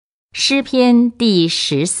诗篇第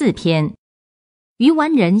14篇。愚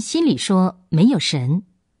顽人心里说，没有神，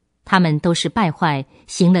他们都是败坏，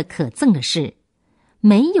行了可憎的事，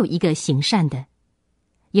没有一个行善的。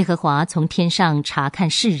耶和华从天上查看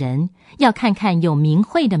世人，要看看有明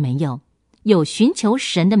慧的没有，有寻求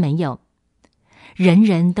神的没有。人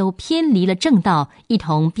人都偏离了正道，一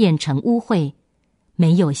同变成污秽，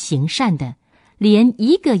没有行善的，连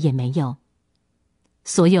一个也没有。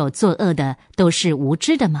所有作恶的都是无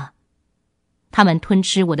知的吗？他们吞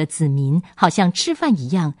吃我的子民，好像吃饭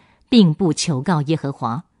一样，并不求告耶和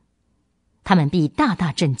华。他们必大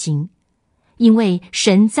大震惊，因为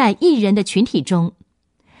神在义人的群体中。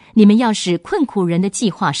你们要使困苦人的计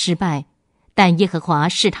划失败，但耶和华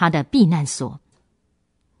是他的避难所。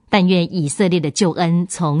但愿以色列的救恩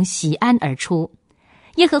从锡安而出，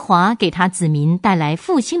耶和华给他子民带来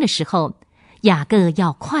复兴的时候，雅各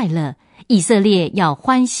要快乐，以色列要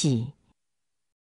欢喜。